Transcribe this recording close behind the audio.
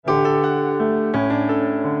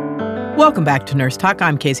Welcome back to Nurse Talk.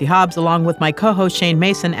 I'm Casey Hobbs, along with my co-host Shane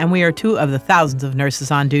Mason, and we are two of the thousands of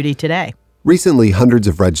nurses on duty today. Recently, hundreds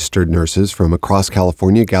of registered nurses from across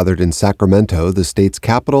California gathered in Sacramento, the state's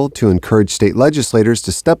capital, to encourage state legislators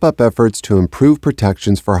to step up efforts to improve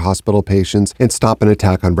protections for hospital patients and stop an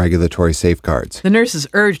attack on regulatory safeguards. The nurses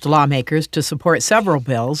urged lawmakers to support several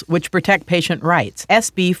bills which protect patient rights.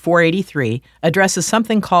 SB 483 addresses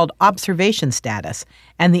something called observation status,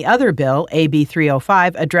 and the other bill, AB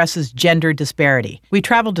 305, addresses gender disparity. We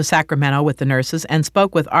traveled to Sacramento with the nurses and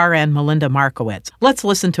spoke with RN Melinda Markowitz. Let's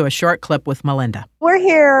listen to a short clip with Melinda. We're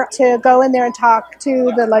here to go in there and talk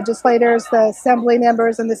to the legislators, the assembly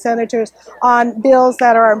members, and the senators on bills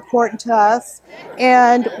that are important to us.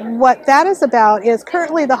 And what that is about is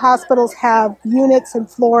currently the hospitals have units and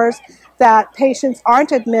floors that patients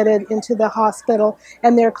aren't admitted into the hospital,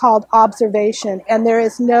 and they're called observation. And there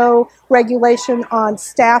is no regulation on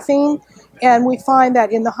staffing. And we find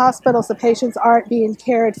that in the hospitals, the patients aren't being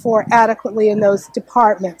cared for adequately in those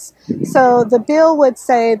departments. So the bill would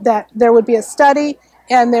say that there would be a study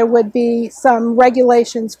and there would be some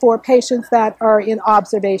regulations for patients that are in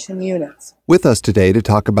observation units. With us today to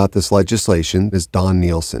talk about this legislation is Dawn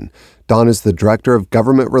Nielsen. Dawn is the Director of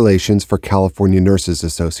Government Relations for California Nurses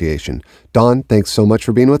Association. Dawn, thanks so much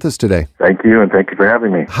for being with us today. Thank you, and thank you for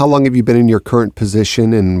having me. How long have you been in your current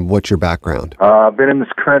position, and what's your background? I've been in this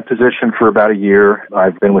current position for about a year.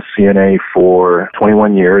 I've been with CNA for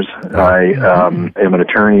 21 years. I am an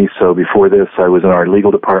attorney, so before this, I was in our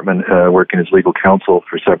legal department working as legal counsel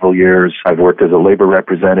for several years. I've worked as a labor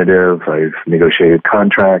representative. I've negotiated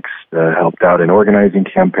contracts, helped out in organizing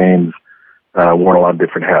campaigns. Worn a lot of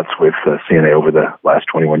different hats with CNA over the last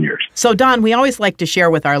 21 years. So, Dawn, we always like to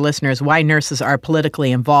share with our listeners why nurses are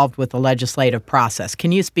politically involved with the legislative process.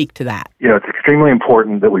 Can you speak to that? It's extremely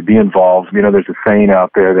important that we be involved. There's a saying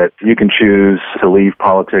out there that you can choose to leave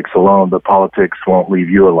politics alone, but politics won't leave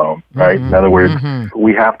you alone, right? In other words,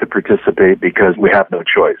 we have to participate because we have no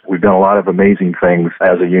choice. We've done a lot of amazing things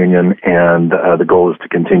as a union, and the goal is to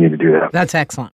continue to do that. That's excellent.